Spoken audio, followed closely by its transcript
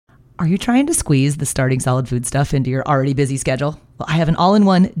Are you trying to squeeze the starting solid food stuff into your already busy schedule? Well, I have an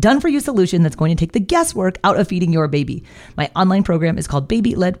all-in-one, done-for-you solution that's going to take the guesswork out of feeding your baby. My online program is called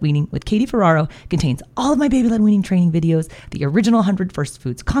Baby-Led Weaning with Katie Ferraro. It contains all of my baby-led weaning training videos, the original 100 First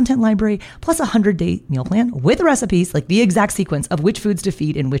Foods content library, plus a 100-day meal plan with recipes, like the exact sequence of which foods to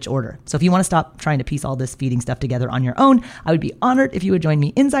feed in which order. So if you want to stop trying to piece all this feeding stuff together on your own, I would be honored if you would join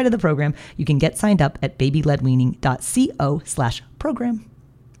me inside of the program. You can get signed up at babyledweaning.co/program.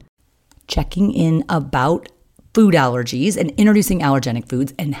 Checking in about food allergies and introducing allergenic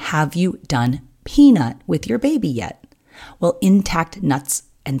foods. And have you done peanut with your baby yet? Well, intact nuts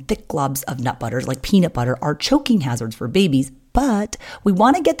and thick globs of nut butters like peanut butter are choking hazards for babies, but we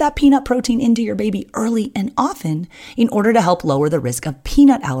want to get that peanut protein into your baby early and often in order to help lower the risk of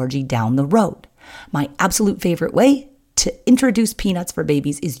peanut allergy down the road. My absolute favorite way to introduce peanuts for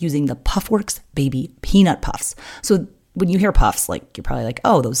babies is using the Puffworks Baby Peanut Puffs. So when you hear puffs, like you're probably like,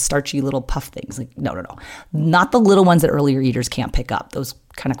 oh, those starchy little puff things. Like, no. Not the little ones that earlier eaters can't pick up. Those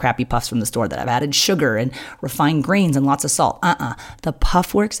kind of crappy puffs from the store that have added sugar and refined grains and lots of salt. The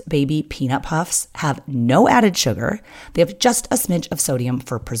Puffworks Baby Peanut Puffs have no added sugar. They have just a smidge of sodium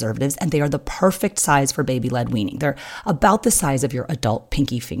for preservatives, and they are the perfect size for baby-led weaning. They're about the size of your adult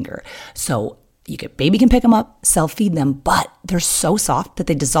pinky finger. So baby can pick them up, self-feed them, but they're so soft that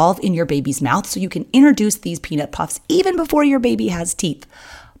they dissolve in your baby's mouth, so you can introduce these peanut puffs even before your baby has teeth.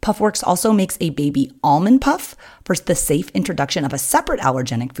 Puffworks also makes a baby almond puff for the safe introduction of a separate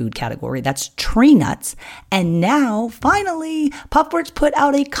allergenic food category, that's tree nuts. And now, finally, Puffworks put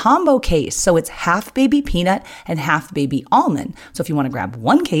out a combo case. So it's half baby peanut and half baby almond. So if you want to grab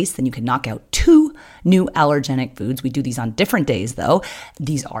one case, then you can knock out two new allergenic foods. We do these on different days, though.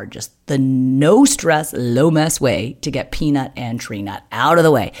 These are just the no stress, low mess way to get peanut and tree nut out of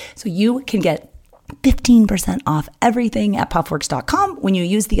the way. So you can get 15% off everything at puffworks.com when you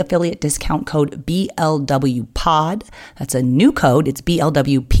use the affiliate discount code BLWPOD. That's a new code. It's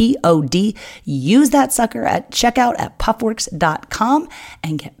BLWPOD. Use that sucker at checkout at puffworks.com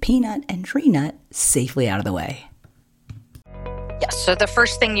and get peanut and tree nut safely out of the way. Yes, so the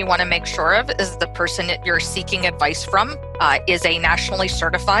first thing you want to make sure of is the person that you're seeking advice from is a nationally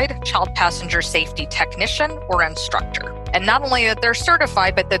certified child passenger safety technician or instructor. And not only that they're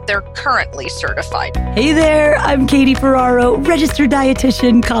certified, but that they're currently certified. Hey there, I'm Katie Ferraro, registered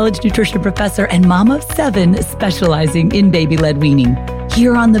dietitian, college nutrition professor, and mom of 7 specializing in baby-led weaning.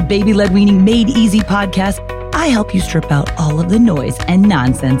 Here on the Baby-Led Weaning Made Easy podcast, I help you strip out all of the noise and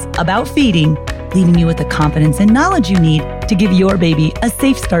nonsense about feeding, leaving you with the confidence and knowledge you need to give your baby a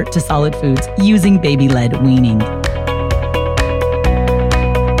safe start to solid foods using baby-led weaning.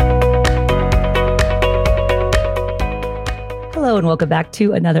 Hello and welcome back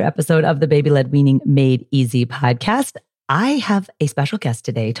to another episode of the Baby-Led Weaning Made Easy podcast. I have a special guest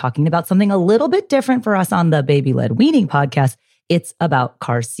today talking about something a little bit different for us on the Baby-Led Weaning podcast. It's about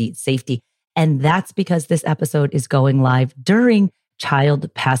car seat safety. And that's because this episode is going live during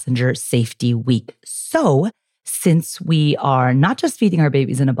Child Passenger Safety Week. So since we are not just feeding our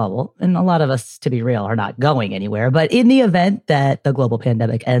babies in a bubble, and a lot of us, to be real, are not going anywhere, but in the event that the global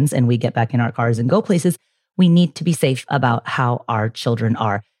pandemic ends and we get back in our cars and go places, we need to be safe about how our children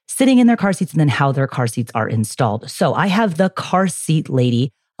are sitting in their car seats and then how their car seats are installed. So I have the car seat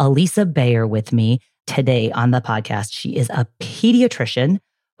lady, Alisa Baer, with me today on the podcast. She is a pediatrician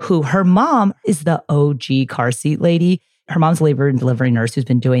who her mom is the OG car seat lady. Her mom's labor and delivery nurse who's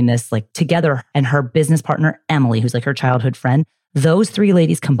been doing this like together, and her business partner, Emily, who's like her childhood friend. Those 3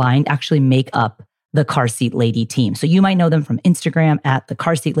 ladies combined actually make up the car seat lady team. So you might know them from Instagram at the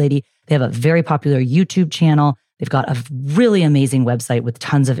car seat lady. They have a very popular YouTube channel. They've got a really amazing website with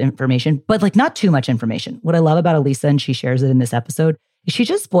tons of information, but like not too much information. What I love about Alisa, and she shares it in this episode, is she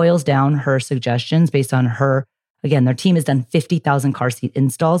just boils down her suggestions based on her. Again, their team has done 50,000 car seat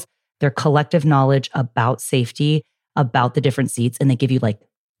installs, their collective knowledge about safety, about the different seats, and they give you like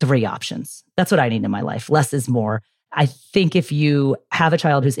 3 options. That's what I need in my life. Less is more. I think if you have a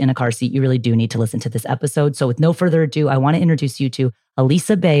child who's in a car seat, you really do need to listen to this episode. So with no further ado, I want to introduce you to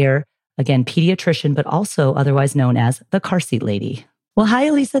Alisa Baer, again, pediatrician, but also otherwise known as the car seat lady. Well, hi,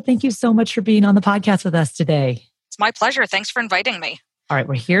 Alisa. Thank you so much for being on the podcast with us today. It's my pleasure. Thanks for inviting me. All right,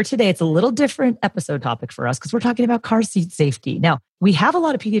 we're here today. It's a little different episode topic for us because we're talking about car seat safety. Now, we have a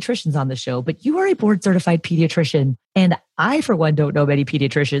lot of pediatricians on the show, but you are a board certified pediatrician. And I, for one, don't know many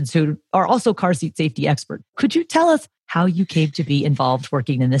pediatricians who are also car seat safety experts. Could you tell us how you came to be involved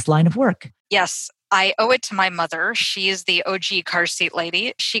working in this line of work? Yes. I owe it to my mother. She's the OG car seat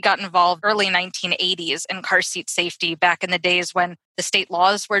lady. She got involved early 1980s in car seat safety back in the days when the state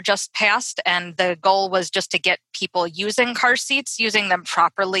laws were just passed. And the goal was just to get people using car seats, using them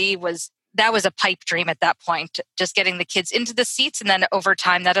properly that was a pipe dream at that point, just getting the kids into the seats. And then over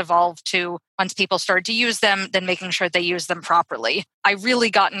time that evolved to, once people started to use them, then making sure they use them properly. I really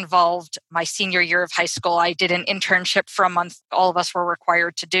got involved my senior year of high school. I did an internship for a month. All of us were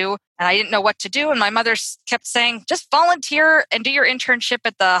required to do. And I didn't know what to do. And my mother kept saying, just volunteer and do your internship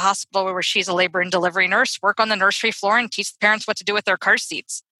at the hospital where she's a labor and delivery nurse, work on the nursery floor and teach the parents what to do with their car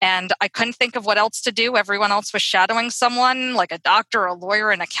seats. And I couldn't think of what else to do. Everyone else was shadowing someone like a doctor, a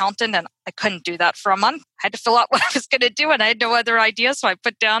lawyer, an accountant, and I couldn't do that for a month. I had to fill out what I was going to do, and I had no other ideas. So I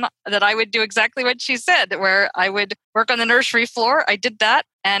put down that I would do exactly what she said, where I would work on the nursery floor. I did that,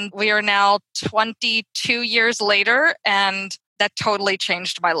 and we are now 22 years later, and that totally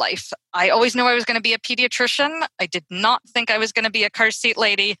changed my life. I always knew I was going to be a pediatrician. I did not think I was going to be a car seat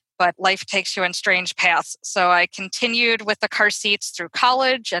lady, but life takes you in strange paths. So I continued with the car seats through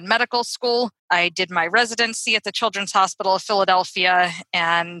college and medical school. I did my residency at the Children's Hospital of Philadelphia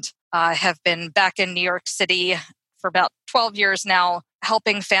and have been back in New York City for about 12 years now,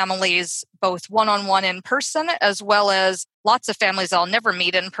 helping families both one-on-one in person, as well as lots of families I'll never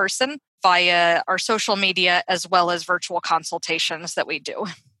meet in person via our social media, as well as virtual consultations that we do.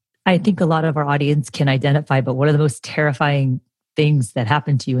 I think a lot of our audience can identify, but one of the most terrifying things that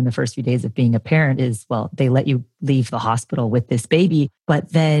happen to you in the first few days of being a parent is, well, they let you leave the hospital with this baby,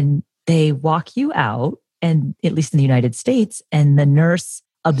 but then they walk you out, and at least in the United States, and the nurse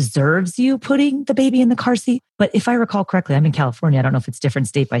observes you putting the baby in the car seat. But if I recall correctly, I'm in California. I don't know if it's different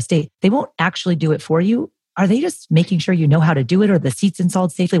state by state. They won't actually do it for you. Are they just making sure you know how to do it, or the seat's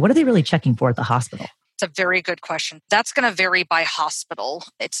installed safely? What are they really checking for at the hospital? It's a very good question. That's going to vary by hospital.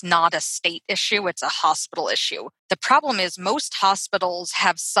 It's not a state issue. It's a hospital issue. The problem is most hospitals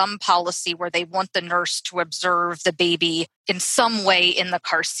have some policy where they want the nurse to observe the baby in some way in the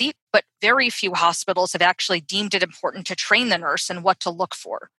car seat, but very few hospitals have actually deemed it important to train the nurse in what to look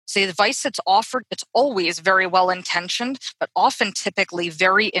for. So the advice that's offered, it's always very well intentioned, but often typically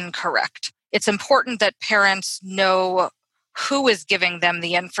very incorrect. It's important that parents know who is giving them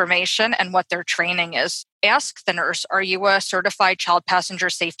the information and what their training is. Ask the nurse, are you a certified child passenger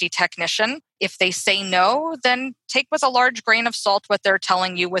safety technician? If they say no, then take with a large grain of salt what they're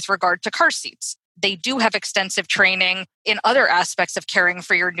telling you with regard to car seats. They do have extensive training in other aspects of caring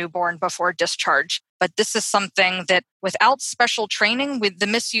for your newborn before discharge. But this is something that without special training, with the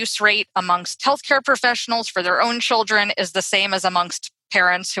misuse rate amongst healthcare professionals for their own children is the same as amongst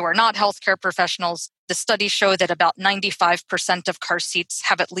parents who are not healthcare professionals. The studies show that about 95% of car seats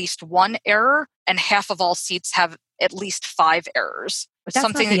have at least one error, and half of all seats have at least 5 errors. But that's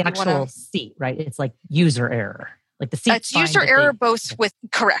something not the actual seat, right? It's like user error. Like the seat. It's user error both with,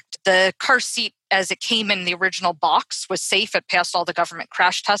 correct. The car seat as it came in the original box was safe. It passed all the government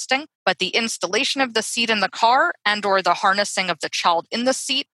crash testing, but the installation of the seat in the car and or the harnessing of the child in the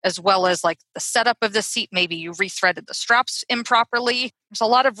seat, as well as like the setup of the seat, maybe you rethreaded the straps improperly. There's a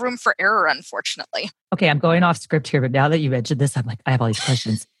lot of room for error, unfortunately. Okay, I'm going off script here, but now that you mentioned this, I'm like, I have all these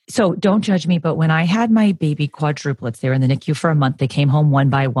questions. So don't judge me, but when I had my baby quadruplets, they were in the NICU for a month. They came home one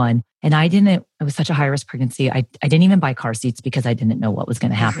by one. And it was such a high risk pregnancy. I didn't even buy car seats because I didn't know what was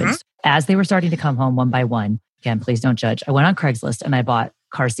going to happen. Mm-hmm. So as they were starting to come home one by one, again, please don't judge. I went on Craigslist and I bought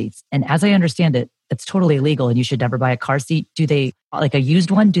car seats. And as I understand it, it's totally illegal and you should never buy a car seat. Do they, like a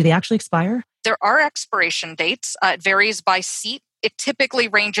used one, do they actually expire? There are expiration dates. It varies by seat. It typically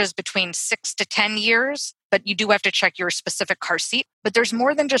ranges between 6 to 10 years, but you do have to check your specific car seat. But there's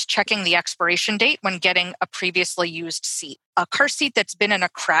more than just checking the expiration date when getting a previously used seat. A car seat that's been in a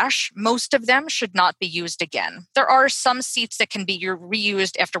crash, most of them should not be used again. There are some seats that can be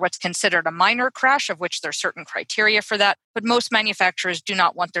reused after what's considered a minor crash, of which there's certain criteria for that. But most manufacturers do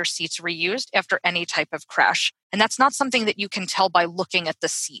not want their seats reused after any type of crash. And that's not something that you can tell by looking at the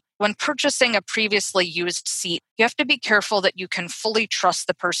seat. When purchasing a previously used seat, you have to be careful that you can fully trust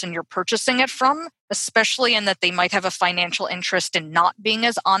the person you're purchasing it from, especially in that they might have a financial interest in not being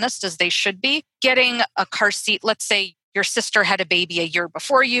as honest as they should be. Getting a car seat, let's say your sister had a baby a year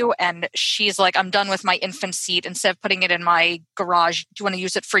before you and she's like, I'm done with my infant seat. Instead of putting it in my garage, do you want to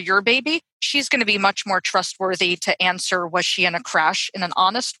use it for your baby? she's going to be much more trustworthy to answer, was she in a crash, in an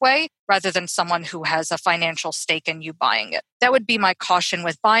honest way, rather than someone who has a financial stake in you buying it. That would be my caution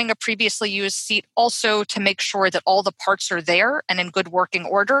with buying a previously used seat. Also, to make sure that all the parts are there and in good working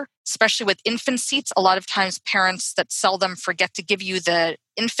order, especially with infant seats. A lot of times parents that sell them forget to give you the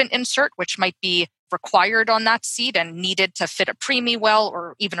infant insert, which might be required on that seat and needed to fit a preemie well,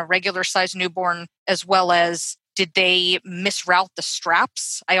 or even a regular size newborn, as well as did they misroute the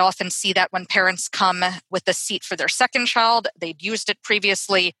straps? I often see that when parents come with a seat for their second child, they'd used it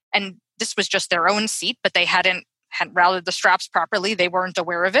previously, and this was just their own seat, but they hadn't routed the straps properly. They weren't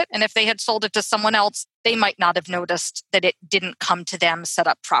aware of it. And if they had sold it to someone else, they might not have noticed that it didn't come to them set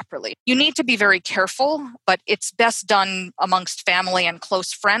up properly. You need to be very careful, but it's best done amongst family and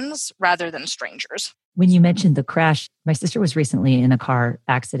close friends rather than strangers. When you mentioned the crash, my sister was recently in a car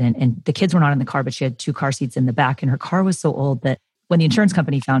accident and the kids were not in the car, but she had 2 car seats in the back, and her car was so old that when the insurance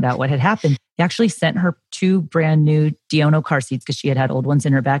company found out what had happened, they actually sent her 2 brand new Diono car seats because she had old ones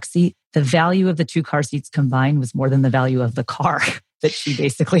in her back seat. The value of the 2 car seats combined was more than the value of the car that she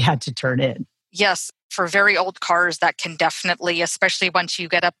basically had to turn in. Yes, for very old cars, that can definitely, especially once you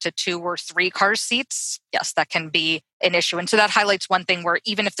get up to 2 or 3 car seats, yes, that can be an issue. And so that highlights one thing where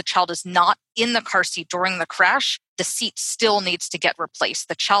even if the child is not in the car seat during the crash, the seat still needs to get replaced.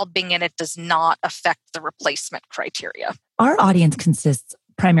 The child being in it does not affect the replacement criteria. Our audience consists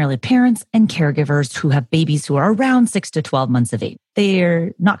primarily of parents and caregivers who have babies who are around 6 to 12 months of age.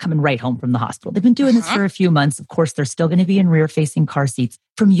 They're not coming right home from the hospital. They've been doing this for a few months. Of course, they're still going to be in rear-facing car seats.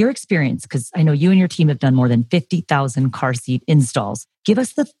 From your experience, because I know you and your team have done more than 50,000 car seat installs, give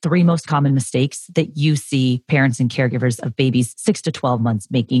us the 3 most common mistakes that you see parents and caregivers of babies 6 to 12 months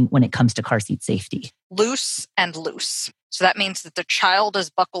making when it comes to car seat safety. Loose and loose. So that means that the child is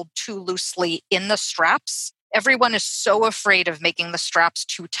buckled too loosely in the straps. Everyone is so afraid of making the straps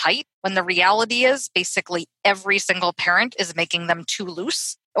too tight, when the reality is basically every single parent is making them too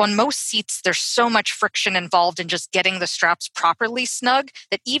loose. On most seats, there's so much friction involved in just getting the straps properly snug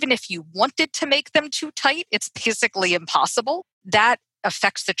that even if you wanted to make them too tight, it's basically impossible. That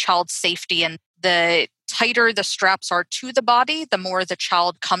affects the child's safety, and the tighter the straps are to the body, the more the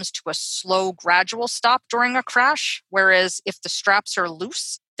child comes to a slow, gradual stop during a crash. Whereas if the straps are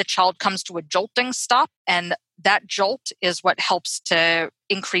loose, the child comes to a jolting stop, and that jolt is what helps to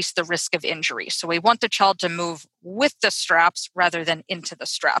increase the risk of injury. So we want the child to move with the straps rather than into the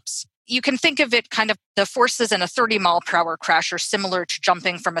straps. You can think of it kind of the forces in a 30-mile-per-hour crash are similar to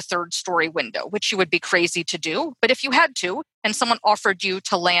jumping from a 3rd-story window, which you would be crazy to do. But if you had to, and someone offered you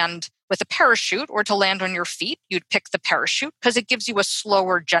to land with a parachute or to land on your feet, you'd pick the parachute because it gives you a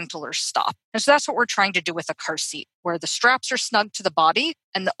slower, gentler stop. And so that's what we're trying to do with a car seat, where the straps are snug to the body.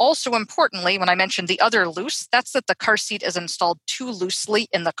 And also importantly, when I mentioned the other loose, that's that the car seat is installed too loosely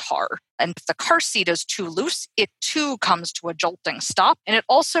in the car. And if the car seat is too loose, it too comes to a jolting stop. And it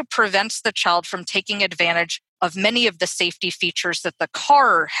also prevents the child from taking advantage of many of the safety features that the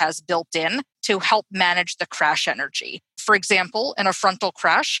car has built in to help manage the crash energy. For example, in a frontal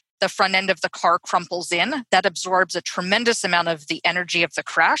crash, the front end of the car crumples in. That absorbs a tremendous amount of the energy of the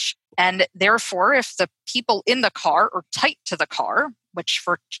crash. And therefore, if the people in the car are tight to the car, which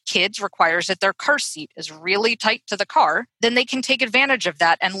for kids requires that their car seat is really tight to the car, then they can take advantage of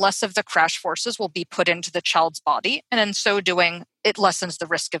that and less of the crash forces will be put into the child's body. And in so doing, it lessens the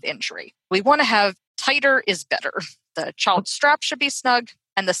risk of injury. We want to have tighter is better. The child's strap should be snug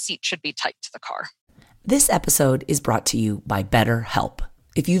and the seat should be tight to the car. This episode is brought to you by BetterHelp.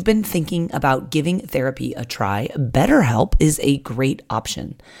 If you've been thinking about giving therapy a try, BetterHelp is a great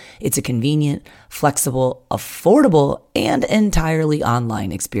option. It's a convenient, flexible, affordable, and entirely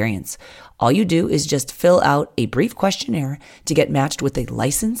online experience. All you do is just fill out a brief questionnaire to get matched with a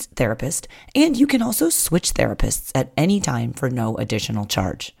licensed therapist, and you can also switch therapists at any time for no additional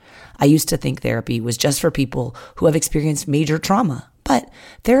charge. I used to think therapy was just for people who have experienced major trauma. But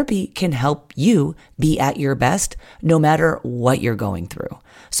therapy can help you be at your best no matter what you're going through.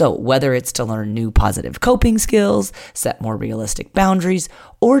 So whether it's to learn new positive coping skills, set more realistic boundaries,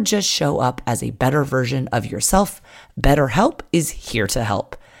 or just show up as a better version of yourself, BetterHelp is here to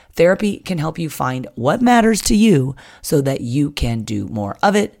help. Therapy can help you find what matters to you so that you can do more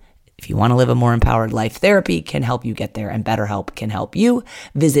of it. If you want to live a more empowered life, therapy can help you get there, and BetterHelp can help you.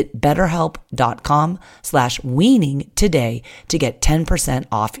 Visit betterhelp.com/weaning today to get 10%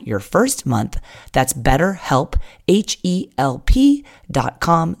 off your first month. That's BetterHelp,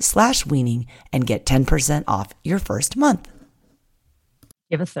 HELP.com/weaning, and get 10% off your first month.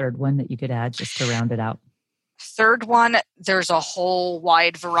 You have a third one that you could add just to round it out? Third one, there's a whole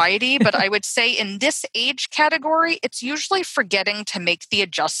wide variety, but I would say in this age category, it's usually forgetting to make the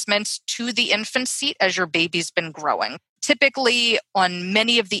adjustments to the infant seat as your baby's been growing. Typically, on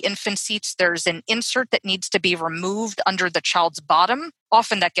many of the infant seats, there's an insert that needs to be removed under the child's bottom.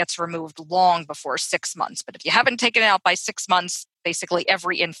 Often that gets removed long before 6 months. But if you haven't taken it out by 6 months, basically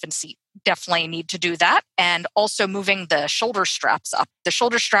every infant seat definitely need to do that. And also moving the shoulder straps up. The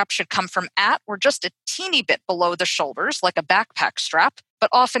shoulder strap should come from at or just a teeny bit below the shoulders, like a backpack strap. But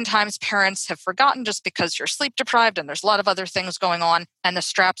oftentimes parents have forgotten just because you're sleep deprived and there's a lot of other things going on, and the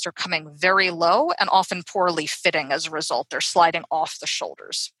straps are coming very low and often poorly fitting as a result. They're sliding off the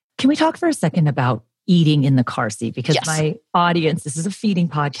shoulders. Can we talk for a second about eating in the car seat? Because Yes. my audience, this is a feeding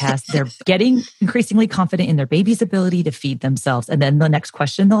podcast. They're getting increasingly confident in their baby's ability to feed themselves. And then the next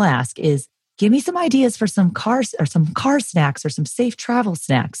question they'll ask is, give me some ideas for some car snacks or some safe travel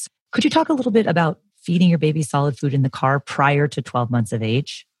snacks. Could you talk a little bit about feeding your baby solid food in the car prior to 12 months of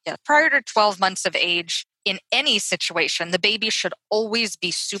age? Yeah, prior to 12 months of age, in any situation, the baby should always be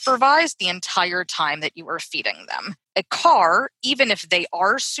supervised the entire time that you are feeding them. A car, even if they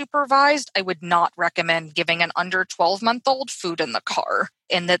are supervised, I would not recommend giving an under 12-month-old food in the car,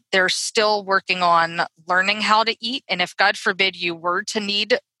 in that they're still working on learning how to eat. And if, God forbid, you were to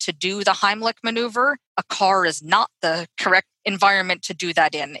need to do the Heimlich maneuver, a car is not the correct environment to do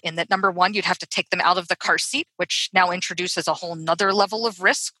that in that, number one, you'd have to take them out of the car seat, which now introduces a whole nother level of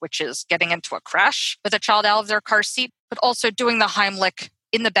risk, which is getting into a crash with a child out of their car seat, but also doing the Heimlich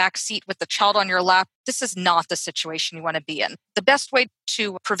in the back seat with the child on your lap. This is not the situation you want to be in. The best way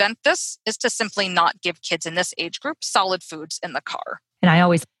to prevent this is to simply not give kids in this age group solid foods in the car. And I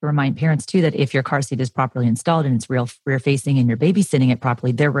always remind parents too that if your car seat is properly installed and it's rear facing and you're babysitting it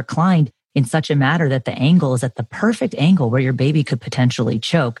properly, they're reclined in such a manner that the angle is at the perfect angle where your baby could potentially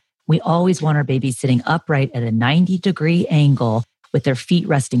choke. We always want our babies sitting upright at a 90-degree angle with their feet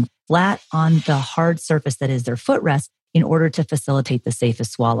resting flat on the hard surface that is their footrest in order to facilitate the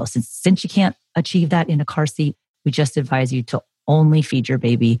safest swallow. Since you can't achieve that in a car seat, we just advise you to only feed your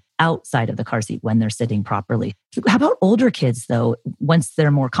baby outside of the car seat when they're sitting properly. How about older kids though? Once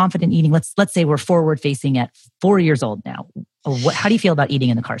they're more confident eating, let's say we're forward facing at 4 years old now. How do you feel about eating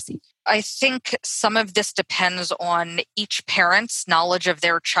in the car seat? I think some of this depends on each parent's knowledge of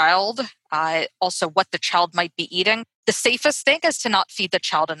their child, also what the child might be eating. The safest thing is to not feed the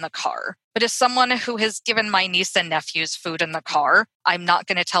child in the car. But as someone who has given my niece and nephews food in the car, I'm not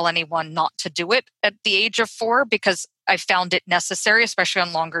going to tell anyone not to do it at the age of 4 because I found it necessary, especially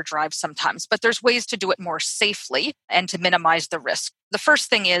on longer drives sometimes. But there's ways to do it more safely and to minimize the risk. The first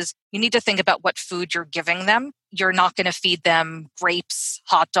thing is you need to think about what food you're giving them. You're not going to feed them grapes,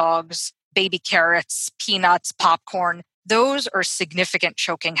 hot dogs, baby carrots, peanuts, popcorn. Those are significant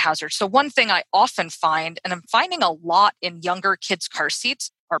choking hazards. So one thing I often find, and I'm finding a lot in younger kids' car seats,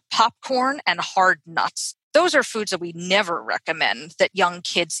 are popcorn and hard nuts. Those are foods that we never recommend that young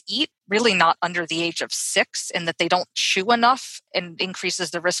kids eat, really not under the age of 6, in that they don't chew enough and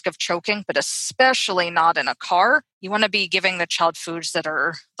increases the risk of choking, but especially not in a car. You want to be giving the child foods that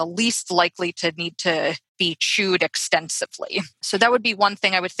are the least likely to need to be chewed extensively. So that would be one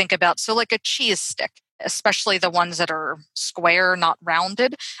thing I would think about. So like a cheese stick, especially the ones that are square, not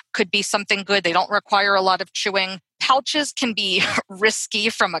rounded, could be something good. They don't require a lot of chewing. Pouches can be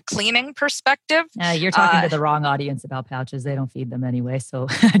risky from a cleaning perspective. You're talking to the wrong audience about pouches. They don't feed them anyway. So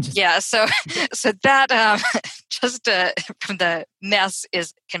so that just from the mess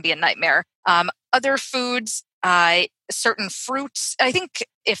can be a nightmare. Other foods, certain fruits, I think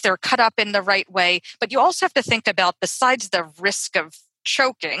if they're cut up in the right way, but you also have to think about, besides the risk of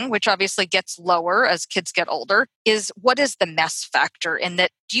choking, which obviously gets lower as kids get older, is what is the mess factor in that?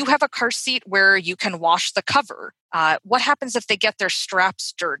 Do you have a car seat where you can wash the cover? What happens if they get their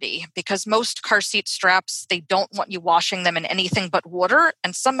straps dirty? Because most car seat straps, they don't want you washing them in anything but water.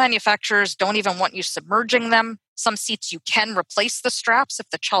 And some manufacturers don't even want you submerging them. Some seats you can replace the straps if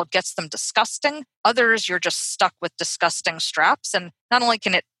the child gets them disgusting. Others, you're just stuck with disgusting straps. And not only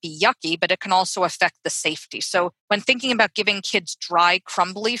can it be yucky, but it can also affect the safety. So when thinking about giving kids dry,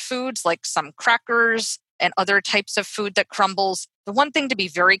 crumbly foods like some crackers and other types of food that crumbles, the one thing to be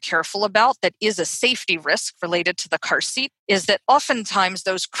very careful about that is a safety risk related to the car seat is that oftentimes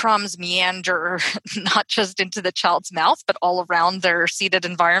those crumbs meander not just into the child's mouth, but all around their seated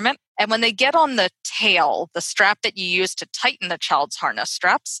environment. And when they get on the tail, the strap that you use to tighten the child's harness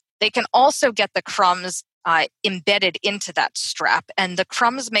straps, they can also get the crumbs embedded into that strap. And the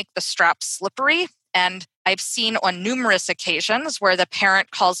crumbs make the strap slippery. And I've seen on numerous occasions where the parent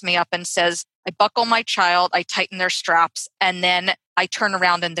calls me up and says, I buckle my child, I tighten their straps, and then I turn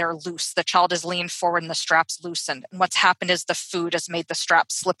around and they're loose. The child is leaned forward and the strap's loosened. And what's happened is the food has made the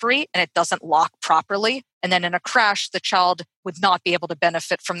strap slippery and it doesn't lock properly. And then in a crash, the child would not be able to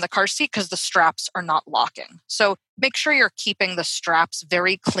benefit from the car seat because the straps are not locking. So make sure you're keeping the straps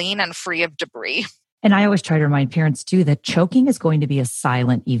very clean and free of debris. And I always try to remind parents too that choking is going to be a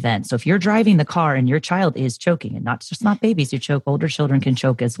silent event. So if you're driving the car and your child is choking, and not babies who choke, older children can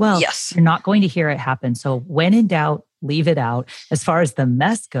choke as well. Yes. You're not going to hear it happen. So when in doubt, leave it out as far as the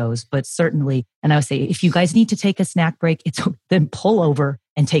mess goes. But certainly, and I would say, if you guys need to take a snack break, then pull over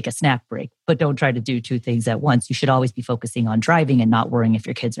and take a snack break. But don't try to do two things at once. You should always be focusing on driving and not worrying if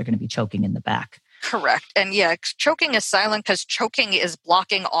your kids are going to be choking in the back. Correct. And yeah, choking is silent because choking is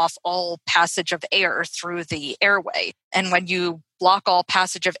blocking off all passage of air through the airway. And when you block all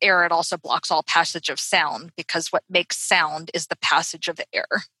passage of air, it also blocks all passage of sound because what makes sound is the passage of air.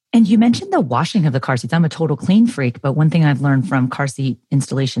 And you mentioned the washing of the car seats. I'm a total clean freak, but one thing I've learned from car seat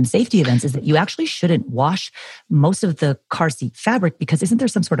installation safety events is that you actually shouldn't wash most of the car seat fabric because isn't there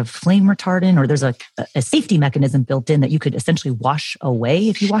some sort of flame retardant or there's a safety mechanism built in that you could essentially wash away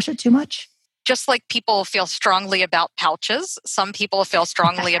if you wash it too much? Just like people feel strongly about pouches, some people feel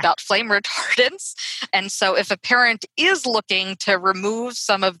strongly about flame retardants. And so if a parent is looking to remove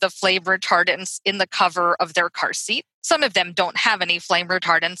some of the flame retardants in the cover of their car seat, some of them don't have any flame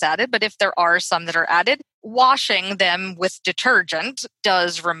retardants added, but if there are some that are added, washing them with detergent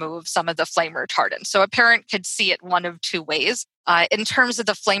does remove some of the flame retardants. So a parent could see it one of two ways. In terms of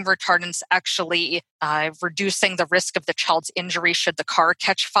the flame retardants actually reducing the risk of the child's injury should the car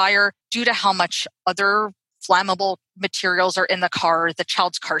catch fire, due to how much other flammable materials are in the car, the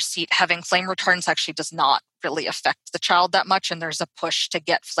child's car seat, having flame retardants actually does not really affect the child that much. And there's a push to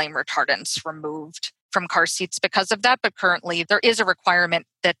get flame retardants removed from car seats because of that. But currently there is a requirement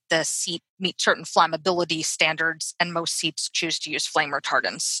that the seat meet certain flammability standards, and most seats choose to use flame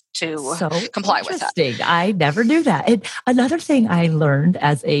retardants to comply with that. I never knew that. And another thing I learned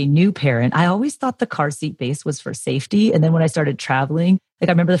as a new parent, I always thought the car seat base was for safety. And then when I started traveling, I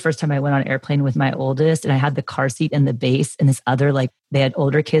remember the first time I went on an airplane with my oldest and I had the car seat and the base, and this other, they had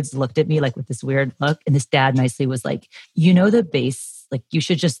older kids looked at me with this weird look. And this dad nicely was like, the base, you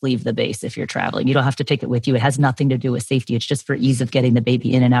should just leave the base if you're traveling. You don't have to take it with you. It has nothing to do with safety. It's just for ease of getting the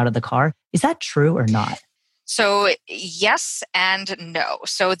baby in and out of the car. Is that true or not? So yes and no.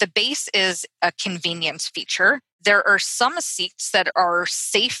 So the base is a convenience feature. There are some seats that are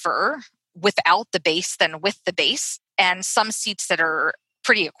safer without the base than with the base, and some seats that are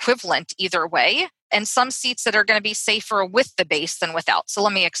pretty equivalent either way, and some seats that are going to be safer with the base than without. So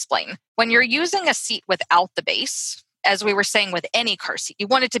let me explain. When you're using a seat without the base, as we were saying with any car seat, you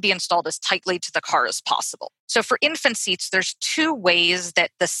want it to be installed as tightly to the car as possible. So for infant seats, there's two ways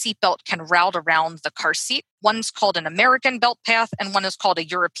that the seatbelt can route around the car seat. One's called an American belt path and one is called a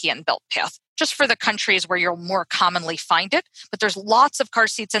European belt path, just for the countries where you'll more commonly find it. But there's lots of car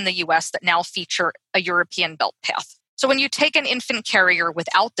seats in the US that now feature a European belt path. So when you take an infant carrier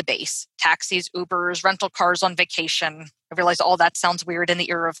without the base, taxis, Ubers, rental cars on vacation, I realize all that sounds weird in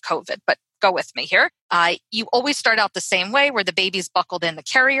the era of COVID, but go with me here. You always start out the same way where the baby's buckled in the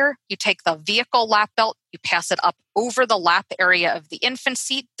carrier. You take the vehicle lap belt, you pass it up over the lap area of the infant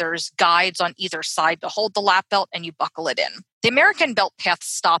seat. There's guides on either side to hold the lap belt and you buckle it in. The American belt path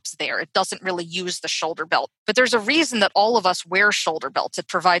stops there. It doesn't really use the shoulder belt, but there's a reason that all of us wear shoulder belts. It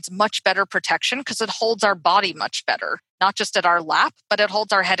provides much better protection because it holds our body much better, not just at our lap, but it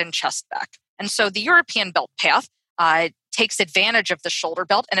holds our head and chest back. And so the European belt path takes advantage of the shoulder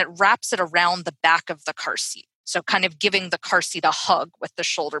belt and it wraps it around the back of the car seat. So kind of giving the car seat a hug with the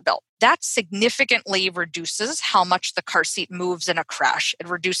shoulder belt. That significantly reduces how much the car seat moves in a crash. It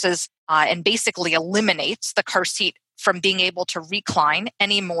reduces and basically eliminates the car seat from being able to recline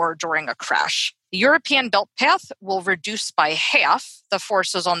anymore during a crash. The European belt path will reduce by half the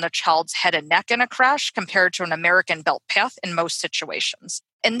forces on the child's head and neck in a crash compared to an American belt path in most situations.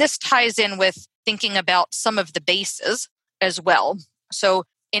 And this ties in with thinking about some of the bases as well. So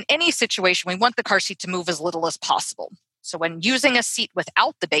in any situation, we want the car seat to move as little as possible. So when using a seat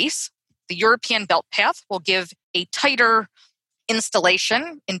without the base, the European belt path will give a tighter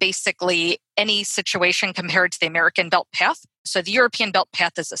installation in basically any situation compared to the American belt path. So the European belt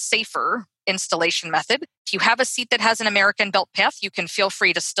path is a safer installation method. If you have a seat that has an American belt path, you can feel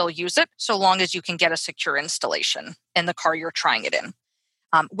free to still use it so long as you can get a secure installation in the car you're trying it in.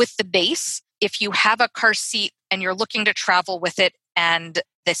 With the base, if you have a car seat and you're looking to travel with it and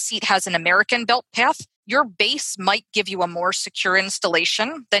the seat has an American belt path, your base might give you a more secure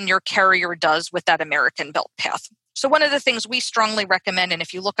installation than your carrier does with that American belt path. So one of the things we strongly recommend, and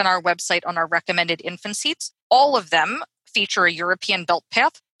if you look on our website on our recommended infant seats, all of them feature a European belt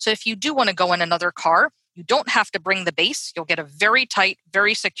path. So if you do want to go in another car, you don't have to bring the base. You'll get a very tight,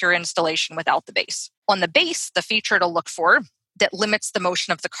 very secure installation without the base. On the base, the feature to look for that limits the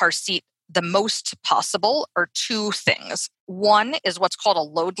motion of the car seat the most possible are two things. One is what's called a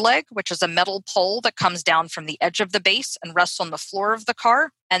load leg, which is a metal pole that comes down from the edge of the base and rests on the floor of the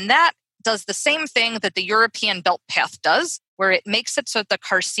car. And that does the same thing that the European belt path does, where it makes it so that the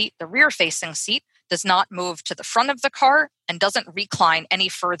car seat, the rear-facing seat, does not move to the front of the car and doesn't recline any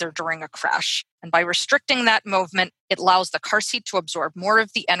further during a crash. And by restricting that movement, it allows the car seat to absorb more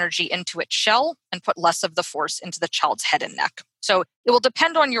of the energy into its shell and put less of the force into the child's head and neck. So it will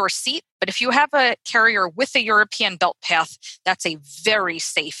depend on your seat, but if you have a carrier with a European belt path, that's a very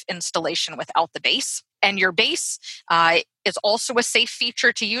safe installation without the base. And your base is also a safe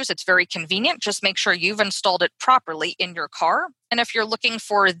feature to use. It's very convenient. Just make sure you've installed it properly in your car. And if you're looking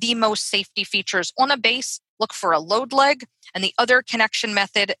for the most safety features on a base, look for a load leg. And the other connection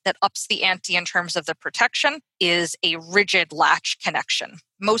method that ups the ante in terms of the protection is a rigid latch connection.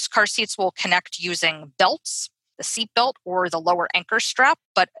 Most car seats will connect using belts, the seat belt or the lower anchor strap,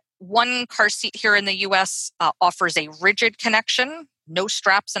 but one car seat here in the US offers a rigid connection, no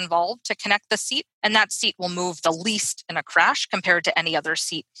straps involved to connect the seat, and that seat will move the least in a crash compared to any other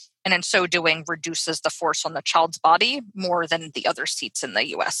seat. And in so doing, reduces the force on the child's body more than the other seats in the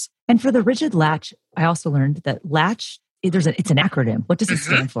US. And for the rigid latch, I also learned that latch, it's an acronym. What does it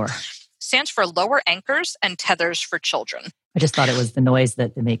stand for? Stands for lower anchors and tethers for children. I just thought it was the noise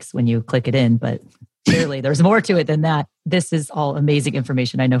that it makes when you click it in, but clearly there's more to it than that. This is all amazing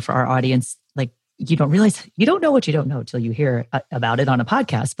information. I know for our audience, like you don't realize, you don't know what you don't know till you hear about it on a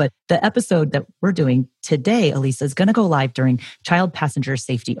podcast. But the episode that we're doing today, Alisa, is going to go live during Child Passenger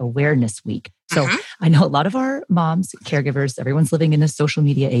Safety Awareness Week. So I know a lot of our moms, caregivers, everyone's living in a social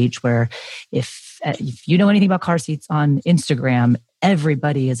media age where if you know anything about car seats on Instagram,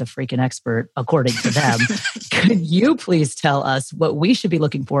 everybody is a freaking expert, according to them. Could you please tell us what we should be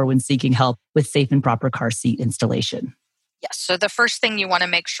looking for when seeking help with safe and proper car seat installation? Yes. So the first thing you want to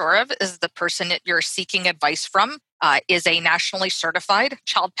make sure of is the person that you're seeking advice from is a nationally certified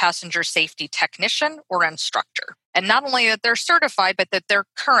child passenger safety technician or instructor. And not only that they're certified, but that they're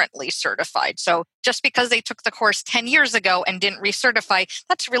currently certified. So just because they took the course 10 years ago and didn't recertify,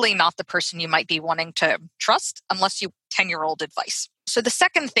 that's really not the person you might be wanting to trust unless you 10-year-old advice. So the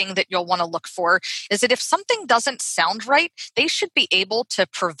second thing that you'll want to look for is that if something doesn't sound right, they should be able to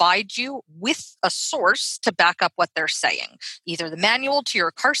provide you with a source to back up what they're saying, either the manual to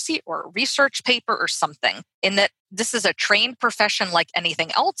your car seat or a research paper or something, in that this is a trained profession like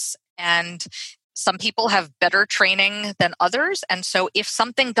anything else. And some people have better training than others. And so if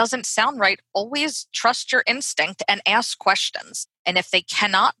something doesn't sound right, always trust your instinct and ask questions. And if they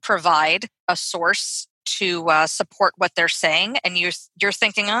cannot provide a source to support what they're saying, and you're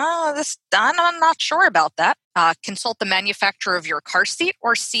thinking, I'm not sure about that, consult the manufacturer of your car seat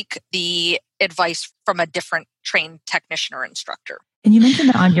or seek the advice from a different trained technician or instructor. And you mentioned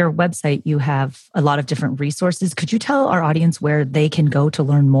that on your website, you have a lot of different resources. Could you tell our audience where they can go to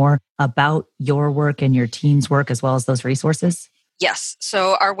learn more about your work and your team's work, as well as those resources? Yes.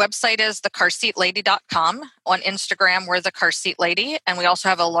 So our website is thecarseatlady.com. On Instagram, we're The Car Seat Lady. And we also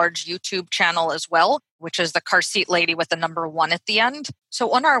have a large YouTube channel as well, which is The Car Seat Lady with the number 1 at the end.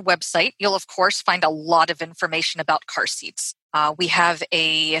 So on our website, you'll of course find a lot of information about car seats. We have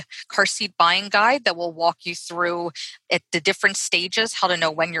a car seat buying guide that will walk you through at the different stages, how to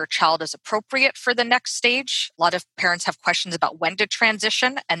know when your child is appropriate for the next stage. A lot of parents have questions about when to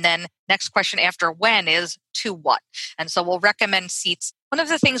transition. And then next question after when is to what? And so we'll recommend seats. One of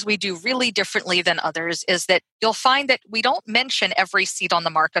the things we do really differently than others is that you'll find that we don't mention every seat on the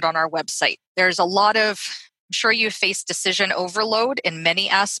market on our website. There's a lot of, I'm sure you face decision overload in many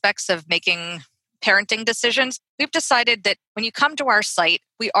aspects of making parenting decisions. We've decided that when you come to our site,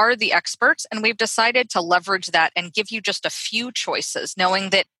 we are the experts, and we've decided to leverage that and give you just a few choices,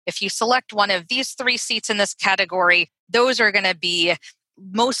 knowing that if you select one of these 3 seats in this category, those are going to be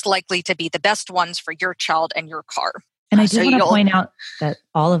most likely to be the best ones for your child and your car. And I do want to point out that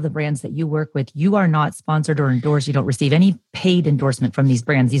all of the brands that you work with, you are not sponsored or endorsed. You don't receive any paid endorsement from these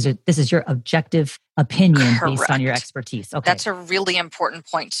brands. This is your objective opinion based on your expertise. Okay. That's a really important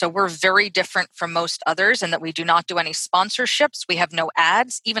point. So we're very different from most others in that we do not do any sponsorships. We have no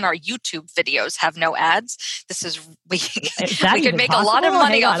ads. Even our YouTube videos have no ads. We could make a lot of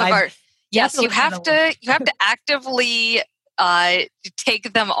money off of our. Yes, you have to actively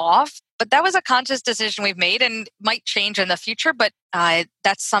take them off. But that was a conscious decision we've made and might change in the future. But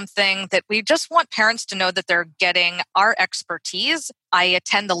that's something that we just want parents to know that they're getting our expertise. I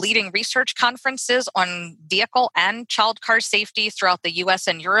attend the leading research conferences on vehicle and child car safety throughout the US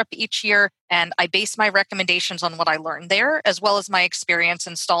and Europe each year. And I base my recommendations on what I learned there, as well as my experience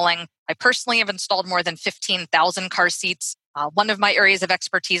installing. I personally have installed more than 15,000 car seats. One of my areas of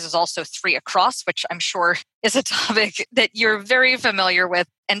expertise is also 3 across, which I'm sure is a topic that you're very familiar with.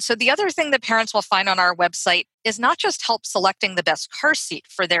 And so the other thing that parents will find on our website is not just help selecting the best car seat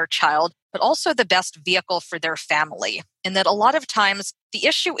for their child, but also the best vehicle for their family. And that a lot of times the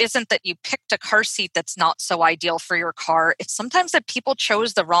issue isn't that you picked a car seat that's not so ideal for your car. It's sometimes that people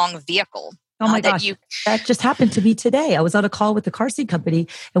chose the wrong vehicle. Oh my gosh, that just happened to me today. I was on a call with the car seat company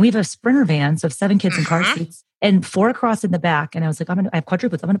and we have a Sprinter van, so 7 kids in car seats and 4 across in the back. And I was like, I have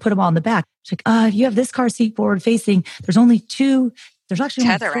quadruplets. I'm going to put them all in the back. She's like, if you have this car seat forward facing, there's only 2. There's actually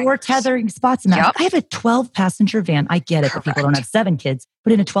only 4 tethering spots in that. Yep. I have a 12-passenger van. I get it that people don't have 7 kids,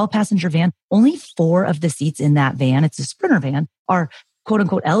 but in a 12-passenger van, only 4 of the seats in that van, it's a Sprinter van, are quote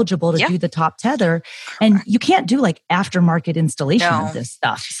unquote eligible to do the top tether. And you can't do like aftermarket installation of this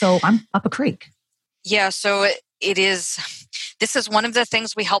stuff. So I'm up a creek. Yeah. So this is one of the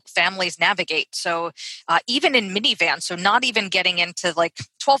things we help families navigate. So even in minivans, so not even getting into like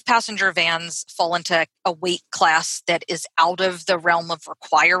 12-passenger vans fall into a weight class that is out of the realm of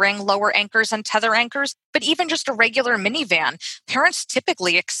requiring lower anchors and tether anchors. But even just a regular minivan, parents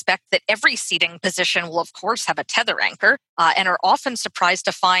typically expect that every seating position will, of course, have a tether anchor and are often surprised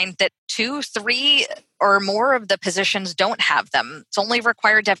to find that 2, 3, or more of the positions don't have them. It's only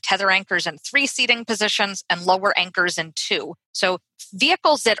required to have tether anchors in 3 seating positions and lower anchors in 2. So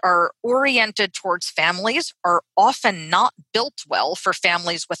vehicles that are oriented towards families are often not built well for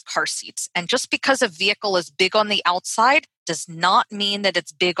families with car seats. And just because a vehicle is big on the outside does not mean that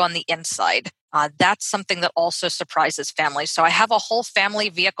it's big on the inside. That's something that also surprises families. So I have a whole family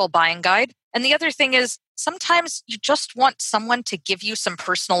vehicle buying guide. And the other thing is sometimes you just want someone to give you some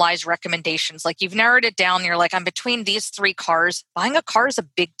personalized recommendations. Like you've narrowed it down. You're like, I'm between these 3 cars. Buying a car is a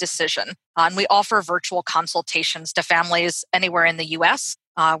big decision. And we offer virtual consultations to families anywhere in the US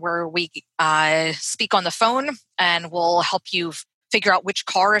where we speak on the phone and we'll help you figure out which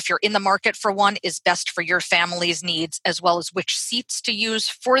car, if you're in the market for one, is best for your family's needs, as well as which seats to use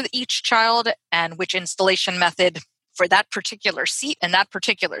for each child and which installation method for that particular seat and that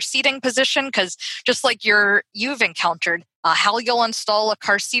particular seating position. Because just like you've encountered, how you'll install a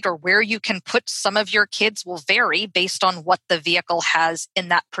car seat or where you can put some of your kids will vary based on what the vehicle has in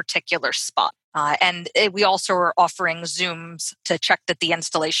that particular spot. We also are offering Zooms to check that the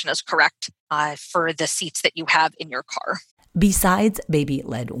installation is correct for the seats that you have in your car. Besides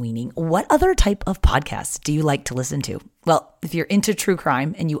baby-led weaning, what other type of podcasts do you like to listen to? Well, if you're into true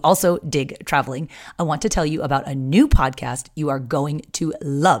crime and you also dig traveling, I want to tell you about a new podcast you are going to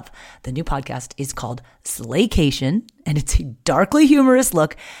love. The new podcast is called Slaycation, and it's a darkly humorous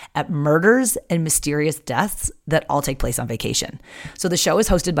look at murders and mysterious deaths that all take place on vacation. So the show is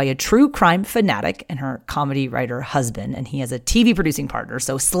hosted by a true crime fanatic and her comedy writer husband, and he has a TV producing partner.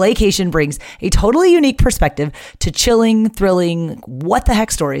 So Slaycation brings a totally unique perspective to chilling, thrilling, what the heck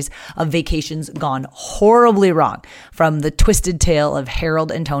stories of vacations gone horribly wrong. From the twisted tale of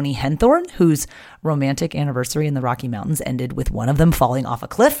Harold and Toni Henthorne, whose romantic anniversary in the Rocky Mountains ended with one of them falling off a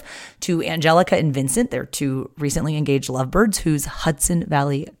cliff, to Angelica and Vincent, their 2 recently engaged lovebirds whose Hudson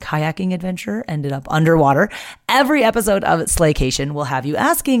Valley kayaking adventure ended up underwater. Every episode of Slaycation will have you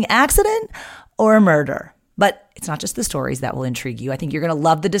asking, accident or murder? But it's not just the stories that will intrigue you. I think you're going to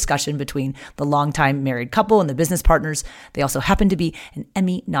love the discussion between the longtime married couple and the business partners. They also happen to be an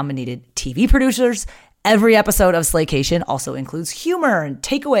Emmy-nominated TV producers. Every episode of Slaycation also includes humor and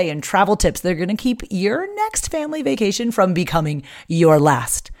takeaway and travel tips that are going to keep your next family vacation from becoming your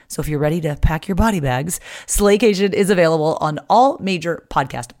last. So if you're ready to pack your body bags, Slaycation is available on all major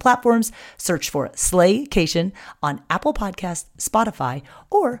podcast platforms. Search for Slaycation on Apple Podcasts, Spotify,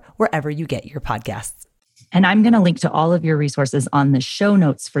 or wherever you get your podcasts. And I'm going to link to all of your resources on the show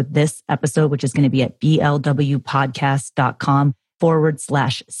notes for this episode, which is going to be at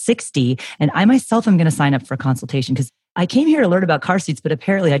blwpodcast.com/60. And I myself am going to sign up for a consultation because I came here to learn about car seats, but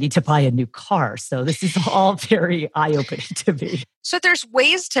apparently I need to buy a new car. So this is all very eye-opening to me. So there's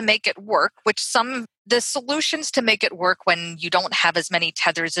ways to make it work, the solutions to make it work when you don't have as many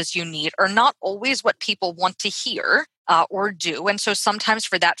tethers as you need are not always what people want to hear or do. And so sometimes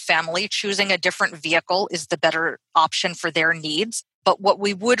for that family, choosing a different vehicle is the better option for their needs. But what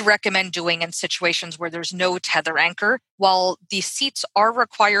we would recommend doing in situations where there's no tether anchor, while the seats are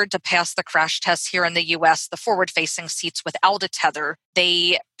required to pass the crash test here in the US, the forward-facing seats without a tether,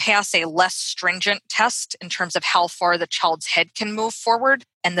 they pass a less stringent test in terms of how far the child's head can move forward.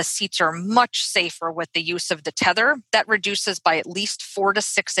 And the seats are much safer with the use of the tether. That reduces by at least 4 to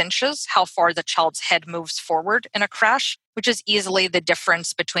 6 inches how far the child's head moves forward in a crash, which is easily the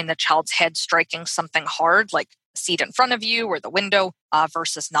difference between the child's head striking something hard, like the seat in front of you or the window,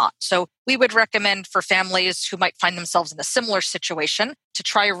 versus not. So we would recommend for families who might find themselves in a similar situation to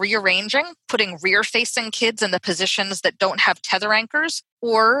try rearranging, putting rear-facing kids in the positions that don't have tether anchors,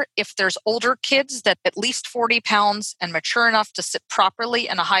 or if there's older kids that at least 40 pounds and mature enough to sit properly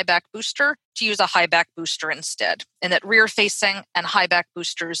in a high back booster, to use a high back booster instead. And that rear-facing and high back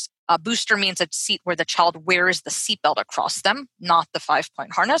boosters, booster means a seat where the child wears the seatbelt across them, not the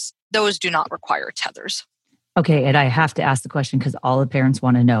 5-point harness. Those do not require tethers. Okay, and I have to ask the question because all the parents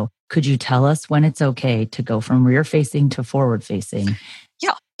want to know. Could you tell us when it's okay to go from rear-facing to forward-facing?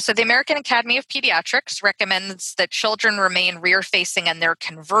 Yeah. So the American Academy of Pediatrics recommends that children remain rear-facing in their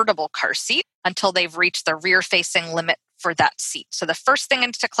convertible car seat until they've reached the rear-facing limit for that seat. So the first thing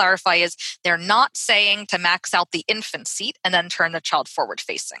to clarify is they're not saying to max out the infant seat and then turn the child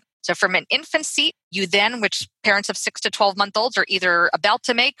forward-facing. So from an infant seat, you then, which parents of 6 to 12-month-olds are either about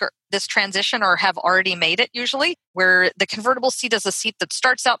to make this transition or have already made it usually, where the convertible seat is a seat that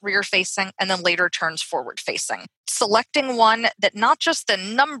starts out rear-facing and then later turns forward-facing. Selecting one that not just the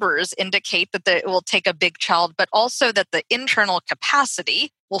numbers indicate that it will take a big child, but also that the internal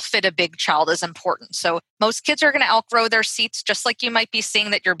capacity will fit a big child is important. So most kids are going to outgrow their seats, just like you might be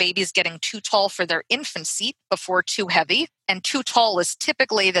seeing that your baby's getting too tall for their infant seat before too heavy. And too tall is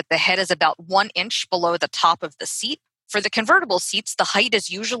typically that the head is about 1 inch below the top of the seat. For the convertible seats, the height is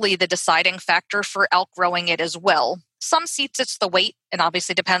usually the deciding factor for outgrowing it as well. Some seats, it's the weight, and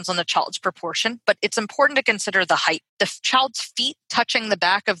obviously depends on the child's proportion, but it's important to consider the height. The child's feet touching the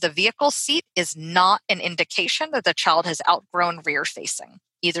back of the vehicle seat is not an indication that the child has outgrown rear-facing,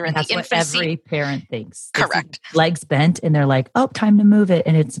 either in the infant seat. That's what every parent thinks. Correct. Legs bent, and they're like, oh, time to move it,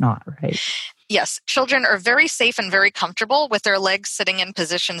 and it's not, right? Yes, children are very safe and very comfortable with their legs sitting in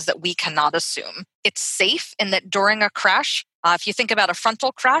positions that we cannot assume. It's safe in that during a crash, if you think about a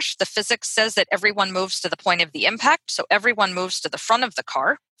frontal crash, the physics says that everyone moves to the point of the impact, so everyone moves to the front of the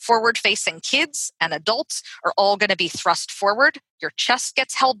car. Forward-facing kids and adults are all going to be thrust forward. Your chest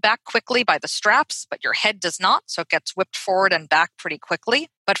gets held back quickly by the straps, but your head does not, so it gets whipped forward and back pretty quickly.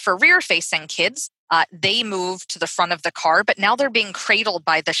 But for rear-facing kids, they move to the front of the car, but now they're being cradled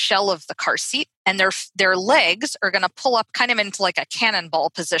by the shell of the car seat, and their legs are going to pull up kind of into like a cannonball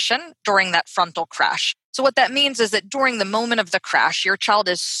position during that frontal crash. So what that means is that during the moment of the crash, your child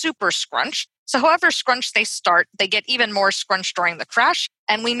is super scrunched. So however scrunched they start, they get even more scrunched during the crash.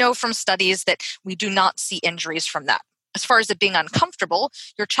 And we know from studies that we do not see injuries from that. As far as it being uncomfortable,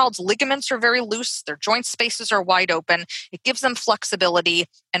 your child's ligaments are very loose, their joint spaces are wide open. It gives them flexibility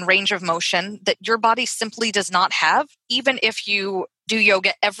and range of motion that your body simply does not have. Even if you do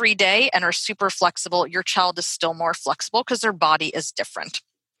yoga every day and are super flexible, your child is still more flexible because their body is different.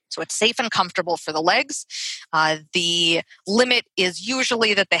 So it's safe and comfortable for the legs. The limit is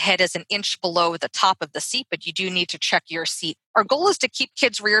usually that the head is 1 inch below the top of the seat, but you do need to check your seat. Our goal is to keep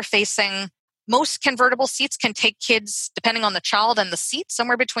kids rear-facing. Most convertible seats can take kids, depending on the child and the seat,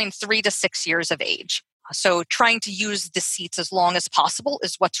 somewhere between 3 to 6 years of age. So trying to use the seats as long as possible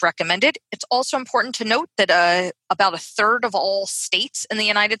is what's recommended. It's also important to note that about 1/3 of all states in the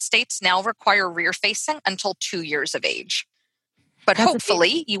United States now require rear-facing until 2 years of age. But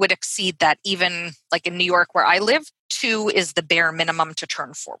hopefully you would exceed that, even like in New York where I live, 2 is the bare minimum to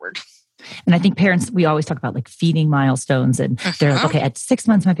turn forward. And I think parents, we always talk about like feeding milestones, and they're like, okay, at 6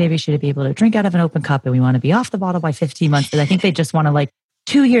 months, my baby should be able to drink out of an open cup, and we want to be off the bottle by 15 months. But I think they just want to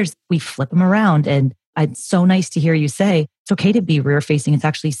 2 years, we flip them around. And it's so nice to hear you say it's okay to be rear facing. It's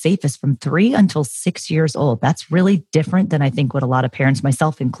actually safest from 3 until 6 years old. That's really different than I think what a lot of parents,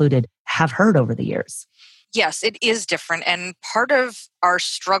 myself included, have heard over the years. Yes, it is different. And part of our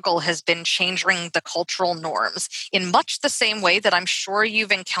struggle has been changing the cultural norms in much the same way that I'm sure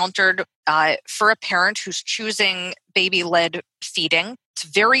you've encountered for a parent who's choosing baby-led feeding. It's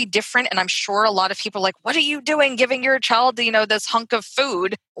very different. And I'm sure a lot of people are like, what are you doing giving your child, this hunk of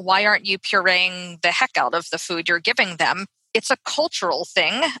food? Why aren't you pureeing the heck out of the food you're giving them? It's a cultural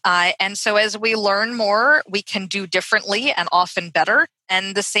thing. And so as we learn more, we can do differently and often better.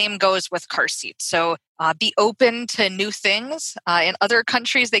 And the same goes with car seats. So be open to new things. In other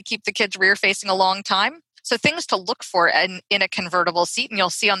countries, they keep the kids rear facing a long time. So things to look for in a convertible seat, and you'll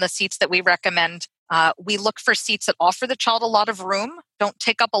see on the seats that we recommend We look for seats that offer the child a lot of room, don't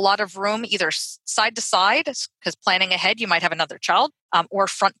take up a lot of room either side to side, because planning ahead, you might have another child, or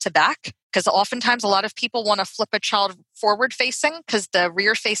front to back, because oftentimes a lot of people want to flip a child forward facing because the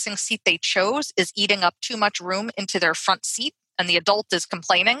rear facing seat they chose is eating up too much room into their front seat. And the adult is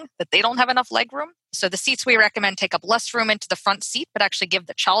complaining that they don't have enough leg room. So the seats we recommend take up less room into the front seat, but actually give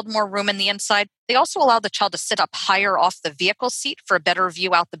the child more room in the inside. They also allow the child to sit up higher off the vehicle seat for a better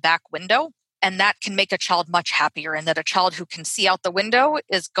view out the back window. And that can make a child much happier, and that a child who can see out the window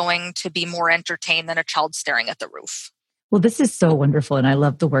is going to be more entertained than a child staring at the roof. Well, this is so wonderful. And I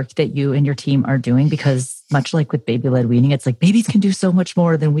love the work that you and your team are doing, because much like with baby-led weaning, it's like babies can do so much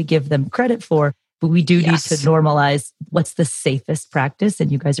more than we give them credit for. But we do need to normalize what's the safest practice.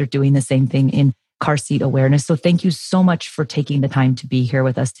 And you guys are doing the same thing in car seat awareness. So thank you so much for taking the time to be here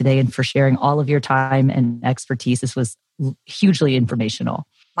with us today and for sharing all of your time and expertise. This was hugely informational.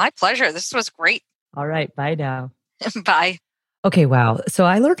 My pleasure. This was great. All right. Bye now. Bye. Okay, wow. So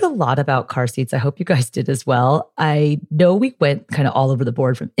I learned a lot about car seats. I hope you guys did as well. I know we went kind of all over the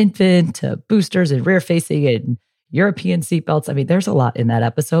board, from infant to boosters and rear facing and European seatbelts. I mean, there's a lot in that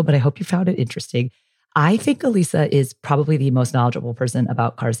episode, but I hope you found it interesting. I think Alisa is probably the most knowledgeable person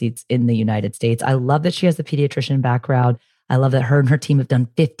about car seats in the United States. I love that she has a pediatrician background. I love that her and her team have done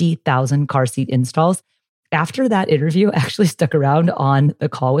 50,000 car seat installs. After that interview, I actually stuck around on the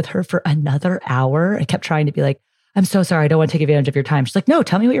call with her for another hour. I kept trying to be like, I'm so sorry, I don't want to take advantage of your time. She's like, no,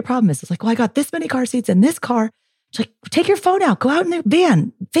 tell me what your problem is. It's like, well, I got this many car seats in this car. She's like, take your phone out, go out in the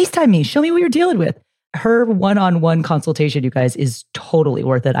van, FaceTime me, show me what you're dealing with. Her one-on-one consultation, you guys, is totally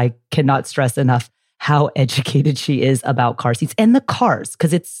worth it. I cannot stress enough how educated she is about car seats and the cars,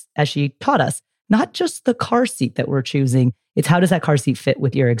 because it's, as she taught us, not just the car seat that we're choosing. It's how does that car seat fit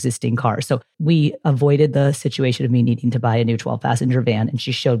with your existing car? So we avoided the situation of me needing to buy a new 12-passenger van, and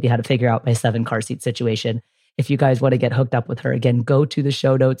she showed me how to figure out my 7-car seat situation. If you guys want to get hooked up with her, again, go to the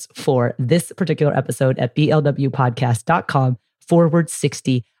show notes for this particular episode at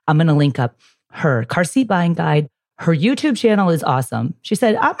blwpodcast.com/60. I'm going to link up her car seat buying guide. Her YouTube channel is awesome. She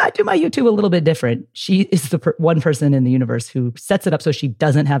said, I might do my YouTube a little bit different. She is the one person in the universe who sets it up so she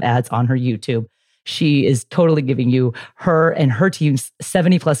doesn't have ads on her YouTube. She is totally giving you her and her team's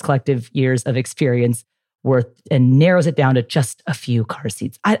 70 plus collective years of experience worth, and narrows it down to just a few car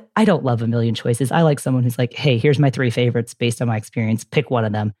seats. I don't love a million choices. I like someone who's like, hey, here's my 3 favorites based on my experience. Pick one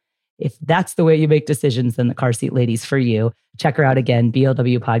of them. If that's the way you make decisions, then the car seat lady's for you. Check her out again,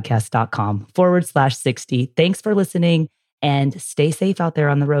 blwpodcast.com/60. Thanks for listening, and stay safe out there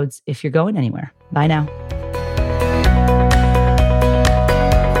on the roads if you're going anywhere. Bye now.